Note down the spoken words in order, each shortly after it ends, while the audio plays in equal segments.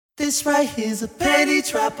This right here's a panty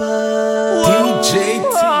dropper. DJ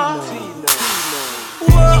Tino.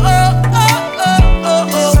 Whoa,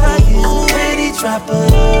 this right here's a panty dropper.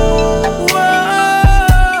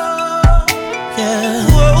 Yeah.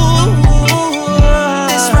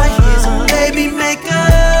 This right here's a baby maker.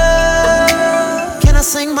 Can I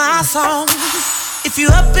sing my song? If you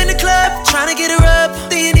up in the club trying to get her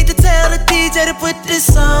up, then you need to tell the DJ to put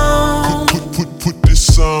this on.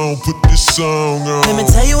 Put this song on. Let me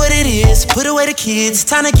tell you what it is. Put away the kids.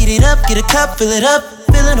 Time to get it up, get a cup, fill it up.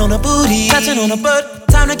 Feeling on her booty, touching on her butt.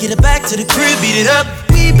 Time to get it back to the crib, beat it up.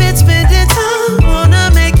 We been spending time,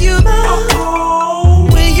 wanna make you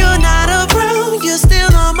mine. When you're not around, you're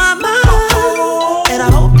still on my mind. And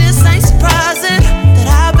I hope this ain't surprising that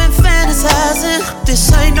I've been fantasizing.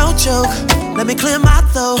 This ain't no joke, let me clear my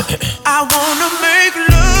throat. I wanna make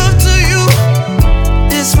love to you.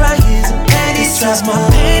 This right here's a panty drop, my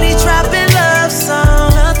panty dropping love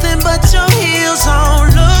song. Nothing but your heels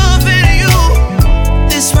on, loving you.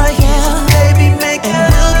 This right here, baby maker,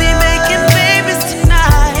 and we'll be making babies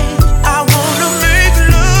tonight. I wanna make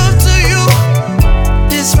love to you.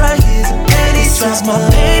 This right here's a panty drop, my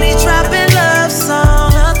panty dropping love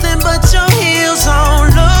song. Nothing but your heels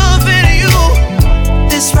on, loving you.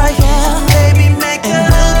 This right here, baby maker,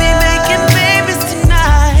 and we'll be making babies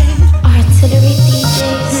tonight. Artillery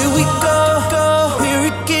DJs. Here we go, here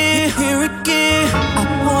again. I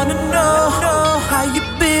wanna know how you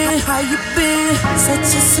been.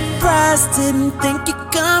 Such a surprise, didn't think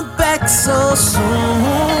you'd come back so soon.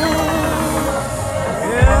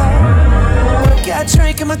 Got a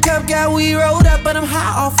drink in my cup, got weed rolled up, but I'm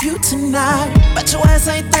high off you tonight. Bet your ass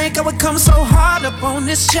ain't think I would come so hard up on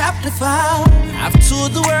this chapter 5. I've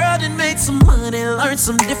toured the world and made some money, learned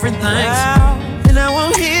some different things. And now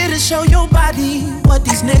I'm here to show your body what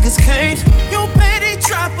these niggas can't. Your panty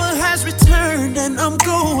dropper has returned and I'm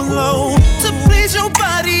going low. To please your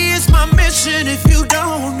body is my mission if you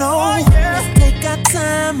don't know. Let's take our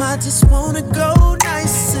time, I just wanna go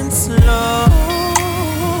nice and slow.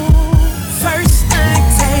 First thing,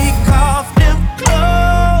 take off them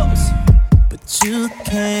clothes, but you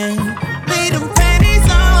can't leave them panties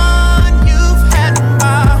on. You've had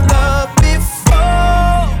my love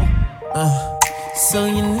before, so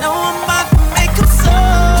you know I'm about to make them so.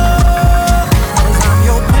 'Cause I'm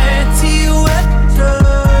your panty wetter,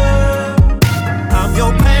 I'm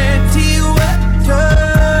your panty wetter.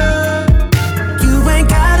 You ain't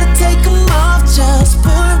gotta take them off, just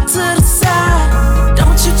put them to the side.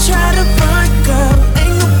 Don't you try to run, girl,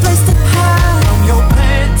 ain't no place to hide. I'm your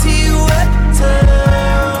panty wetter,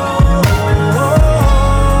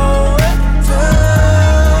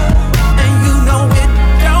 and you know it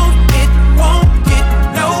won't get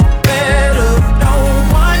no better. No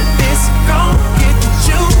one is gon' get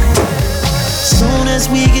you. Soon as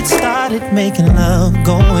we get started making love,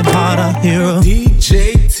 going hard, I hear a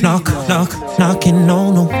DJ Tino. knocking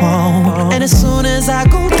on the wall. And as soon as I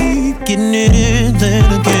go deep, getting it in, then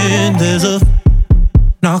again there's a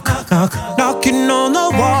knocking on the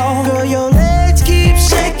wall. Girl, your legs keep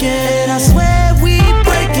shaking, I swear we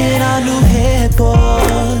breaking our new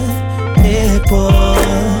headboard.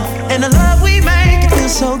 And the love we make, it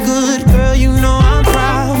feels so good, girl, you know I'm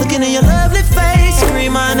proud. Looking at your lovely face,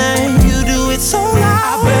 scream my name, you do it so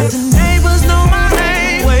loud. I bet the neighbors know my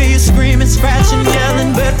name, where you screaming, scratching,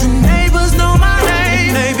 yelling. Bet the neighbors know my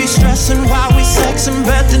name, they be stressing while we sexing.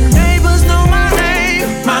 Bet the neighbors know my name,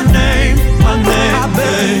 my name. I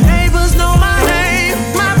bet the neighbors know my name,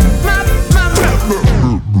 my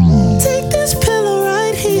Take this pillow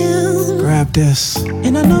right here, Grab this.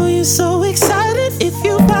 and I know you're so excited. If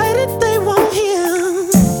you bite it, they won't hear.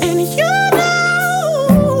 And you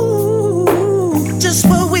know just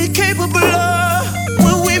what we're capable of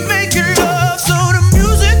when we make it love. So the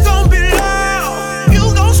music gon' be loud, you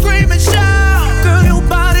gon' scream and shout. Girl, your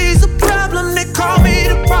body's a problem, they call me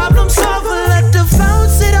the problem solver. Let the phone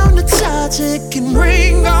sit on the charge, it can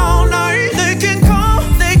ring all night. They can call,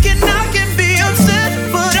 they can knock and be upset,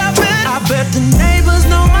 but I bet the neighbors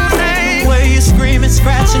know my name, where you screaming,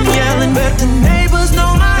 scratching, yelling. Bet the neighbors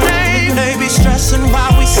know my name, they be stressing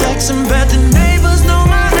while we sexing. Bet the neighbors know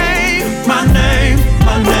my name, my name.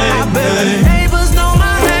 I bet the neighbors know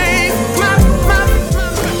my name,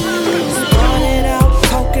 Started out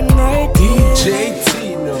talking right, DJ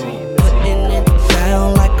Tino. putting it down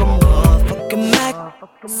like a motherfucking Mac.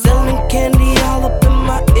 Selling candy all up in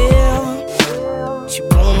my ear. She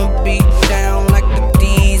wanna be down like the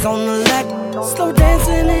D's on the lack. Slow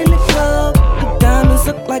dancing in the club, the diamonds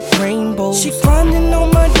look like rainbows. She grinding on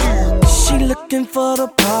my dick, she looking for the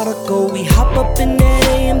particle. We hop up in that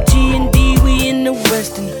AMG and D, we in the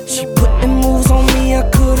Western. She putting moves on me, I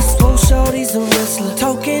could've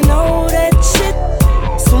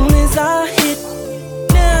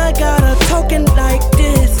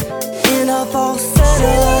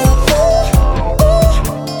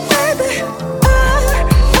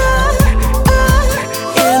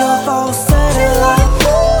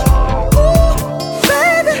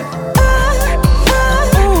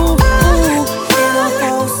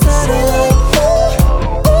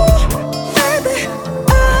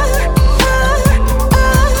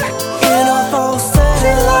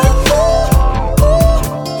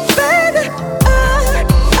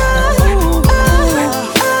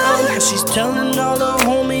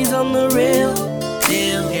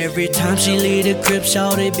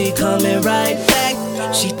shawty be coming right back.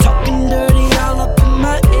 She talking dirty all up in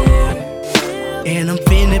my ear, and I'm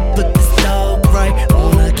finna put this dog right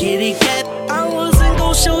on a kitty cat. I wasn't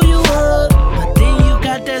gon' show you up, but then you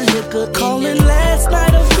got that liquor. Calling last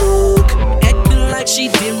night a fluke, acting like she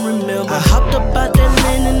didn't remember. I hopped up out that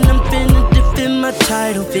lane and I'm finna defend my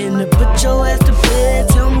title. Finna put your ass to bed,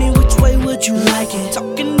 tell me which way would you like it.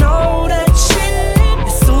 Talking all that shit,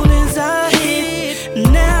 as soon as I hit,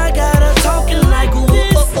 now I got her talking like ooh,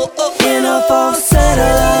 in a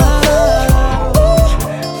falsetto.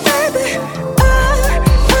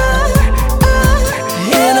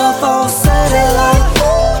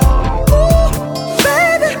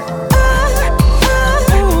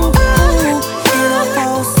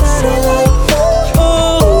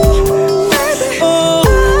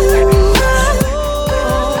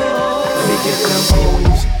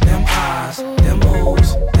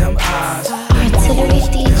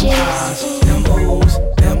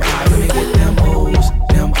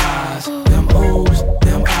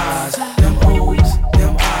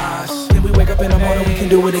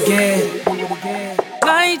 Do it again.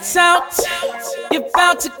 Lights out, you're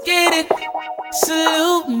about to get it.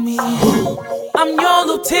 Salute me, I'm your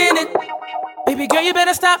lieutenant. Baby girl, you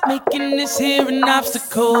better stop making this here an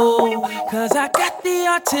obstacle, cause I got the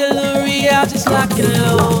artillery, I'll just lock it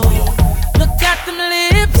low. Look at them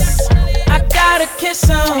lips, I gotta kiss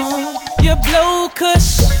them. You blow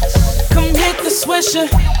kush, come hit the swisher,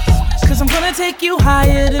 cause I'm gonna take you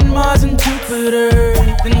higher than Mars and Jupiter.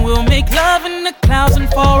 Then we'll make love in the clouds and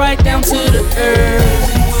fall right down to the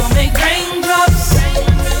earth. And we'll make raindrops,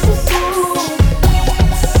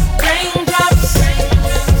 raindrops,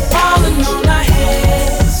 falling on our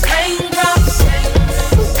heads. Raindrops,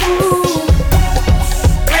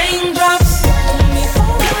 raindrops.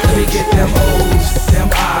 Let me get them O's, them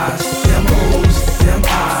I's, them O's, them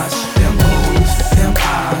I's, them O's, them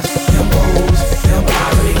I's, them O's, them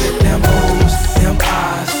I's. Let me get them O's, them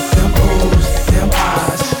I's, them O's, them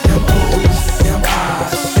I's, them O's, them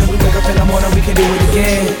I's. Then we wake up in the morning, we can do it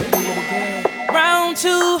again. Round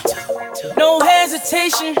two, no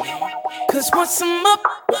hesitation, cause once I'm up,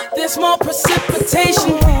 there's more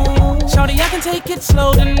precipitation. Shawty, I can take it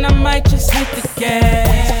slow, then I might just hit the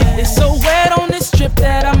gas. It's so wet on this strip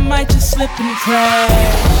that I might just slip and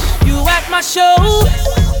crash. You at my show,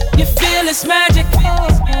 you feel it's magic.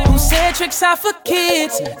 Who said tricks are for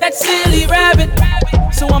kids? That silly rabbit.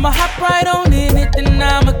 So I'ma hop right on in it, then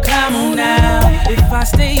I'ma climb on now. If I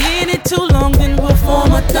stay in it too long, then we'll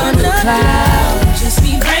form a thundercloud. Just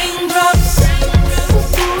need raindrops,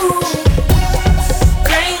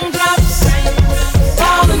 raindrops,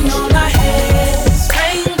 falling on our heads.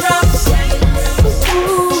 Raindrops,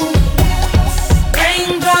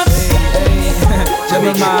 raindrops. Let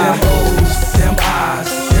me get them O's, them I's,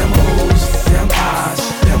 them O's, them I's,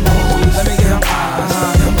 them O's. Let me get them I's,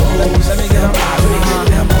 them O's. Let me get them I's. Let me get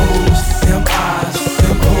them O's, them I's,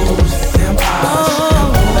 them O's, them I's.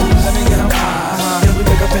 Let me get them I's. Then we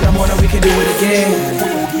wake up in the morning, we can do it again.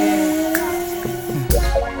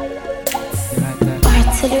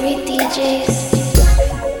 Artillery DJs.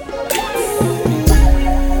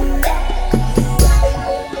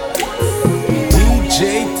 DJ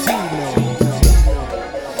Tino.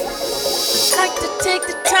 Like to take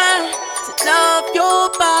the time to love your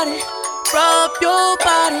body, rub your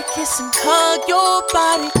body, kiss and hug your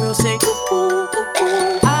body. Girl, say ooh, ooh, ooh,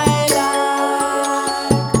 ooh. I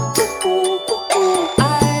like, ooh, ooh, ooh, I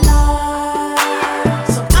like.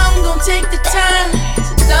 So I'm gonna take the time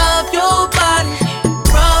to love your body,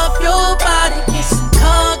 rub your body, kiss and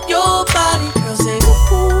hug your body. Girl, say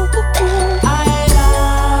ooh, ooh, ooh, ooh. I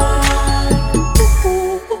like, ooh,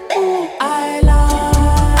 ooh, ooh, ooh, I like.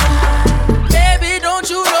 Baby, don't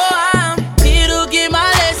you know I'm here to give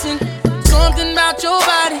my lesson? Something about your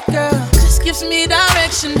body, girl, just gives me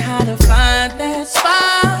direction how to find that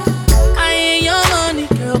spot. I ain't your money,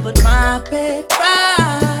 girl, but my bed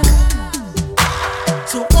right.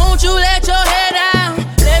 So won't you let your hair down?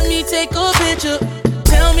 Let me take a picture.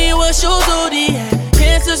 Tell me what's your zodiac.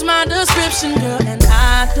 Cancer's my description, girl, and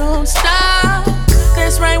I don't stop.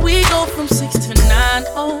 That's right, we go from 6 to 9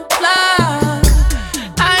 o'clock.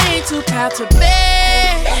 I ain't too proud to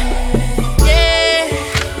beg, yeah.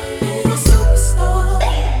 You're a superstar,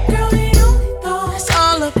 girl, the only thought that's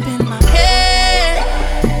all up in my head.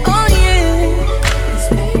 Oh yeah, 'cause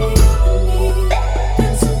baby, you and me,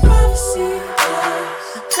 that's some privacy.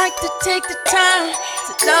 I'd like to take the time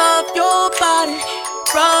to love your body,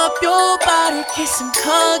 rub your body, kiss and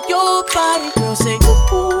hug your body. Girl, say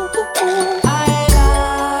ooh, ooh, ooh, ooh. I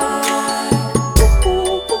like, ooh,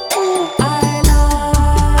 ooh, ooh, ooh. I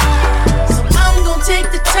like. So I'm gonna take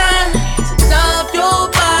the time to love your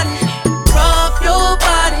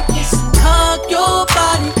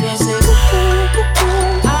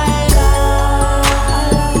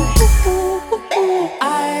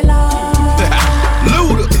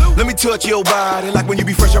your body like when you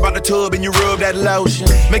be fresh up out the tub and you rub that lotion.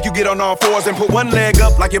 Make you get on all fours and put one leg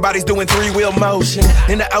up like your body's doing three-wheel motion.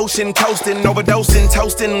 In the ocean, coasting, overdosing,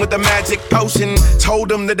 toasting with the magic potion. Told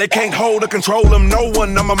them that they can't hold or control them. No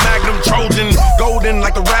one, I'm a Magnum Trojan. Golden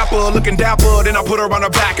like the rapper, looking dapper. Then I put her on her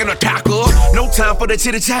back and attack her. No time for the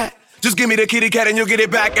chitty-chat. Just give me the kitty cat and you'll get it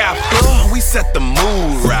back after. We set the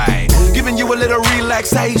mood right, giving you a little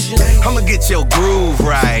relaxation. I'ma get your groove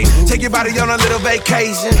right, take your body on a little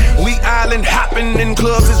vacation. We island hopping and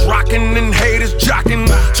clubs is rocking and haters jocking.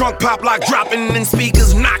 Trunk pop like dropping and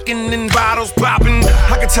speakers knocking and bottles popping.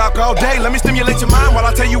 I can talk all day, let me stimulate your mind while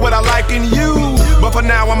I tell you what I like in you. But for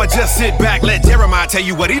now I'ma just sit back, let Jeremiah tell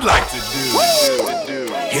you what he'd like to do.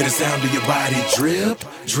 Hear the sound of your body drip,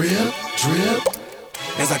 drip, drip.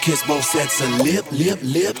 As I kiss both sets of lips.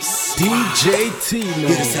 DJ Tino.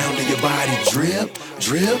 Hear the sound of your body drip,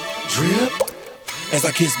 drip, drip. As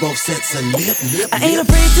I kiss both sets of lips. I ain't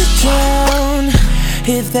afraid to drown,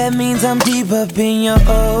 if that means I'm deep up in your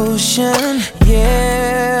ocean.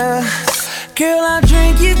 Yeah, girl, I'll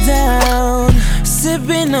drink you down,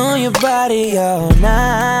 sipping on your body all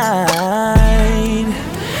night.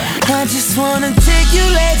 I just wanna take your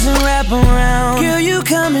legs and wrap around. Girl, you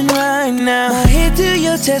coming right now. My head to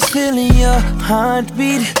your chest, feeling your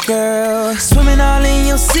heartbeat, girl. Swimming all in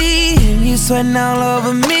your sea, and you sweating all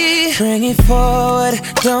over me. Bring it forward,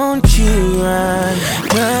 don't you run,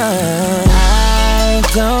 run. I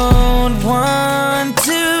don't want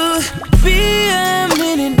to be a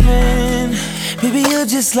minute man. Baby, you're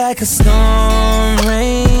just like a storm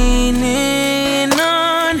raining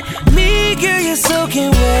on me. Girl, you're soaking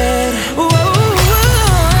wet. Whoa, whoa.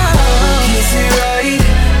 I'll kiss it right,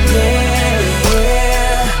 yeah,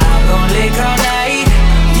 yeah. I'm gon' lick all night,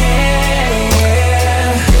 yeah,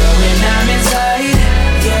 yeah. When I'm inside,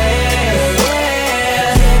 yeah, yeah.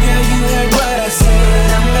 Yeah, girl, you heard what I said.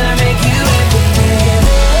 I'm gonna make you at the bed,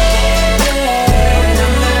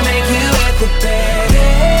 I'm gonna make you at the bed,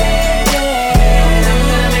 I'm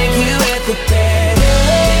gonna make you at the bed.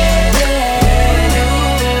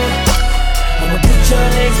 Your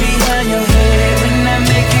legs behind your head when I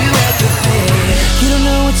make you at the bed. You don't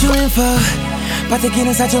know what you in for, about to get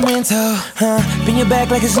inside your mental, huh? Bend your back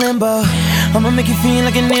like it's limbo. I'ma make you feel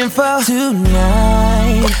like an info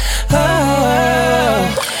tonight. Oh,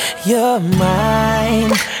 you're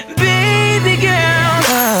mine, baby girl.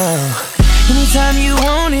 Oh. Anytime you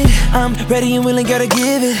want it, I'm ready and willing, gotta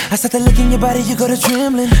give it. I start to look in your body, you go to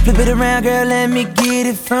trembling. Flip it around, girl, let me get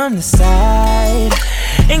it from the side.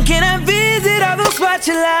 And can I visit all those spots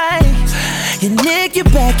you like? Your neck, your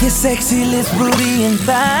back, your sexy lips, booty, and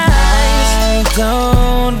thighs. I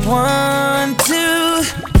don't want to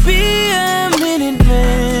be a minute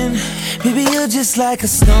man. Baby, you're just like a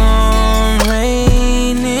storm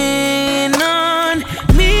raining on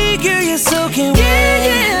me. Girl, you're soaking wet.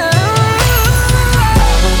 Yeah.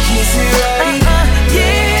 Kiss it right,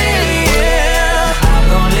 yeah, yeah. I'm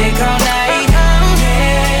gon' lick all night, yeah,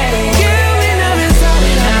 girl, when I'm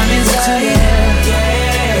inside, yeah, yeah,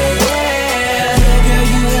 yeah. Girl,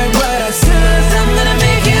 you heard what I said. I'm gonna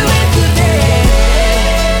make you at the bed,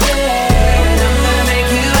 I'm gonna make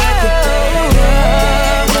you at the bed.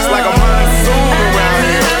 It's like a monsoon around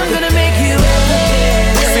here. I'm gonna make you at the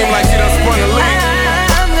bed. Seem like she done spun a leak.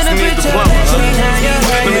 I'm gonna Need put the your plumber. legs behind your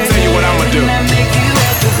head. Let me tell you what I'ma do.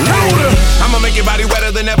 Louder. I'ma make your body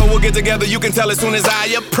wetter than ever. We'll get together, you can tell as soon as I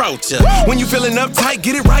approach ya. When you feeling uptight,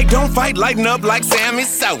 get it right, don't fight. Lighten up like Sammy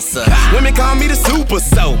Sosa. Women call me the super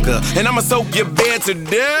soaker, and I'ma soak your bed to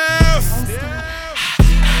death.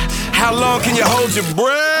 How long can you hold your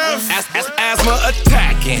breath? Asthma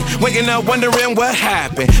attacking, waking up wondering what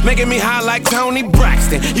happened. Making me high like Tony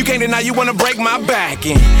Braxton. You can't deny you wanna break my back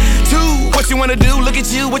in. 2, what you wanna do? Look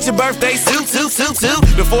at you with your birthday suit.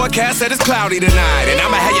 The forecast said it's cloudy tonight, and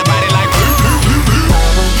I'ma have your body like you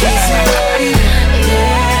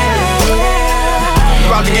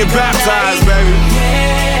about to get baptized, baby.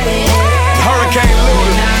 Hurricane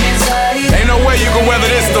Luna. Ain't no way you can weather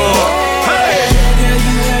this storm. Hey,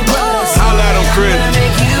 holla at 'em, Chris.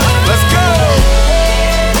 Let's go.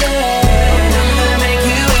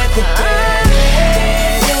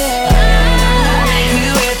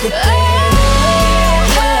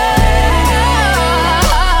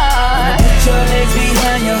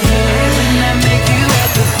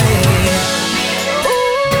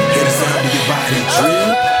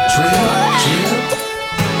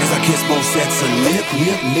 Kiss both sets of lips.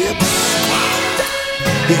 Hear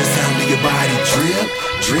the sound of your body drip,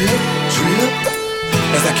 drip, drip.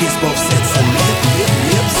 As I kiss both sets of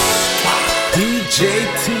lips. DJ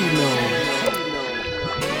Tino.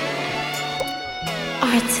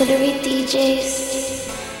 Artillery DJs.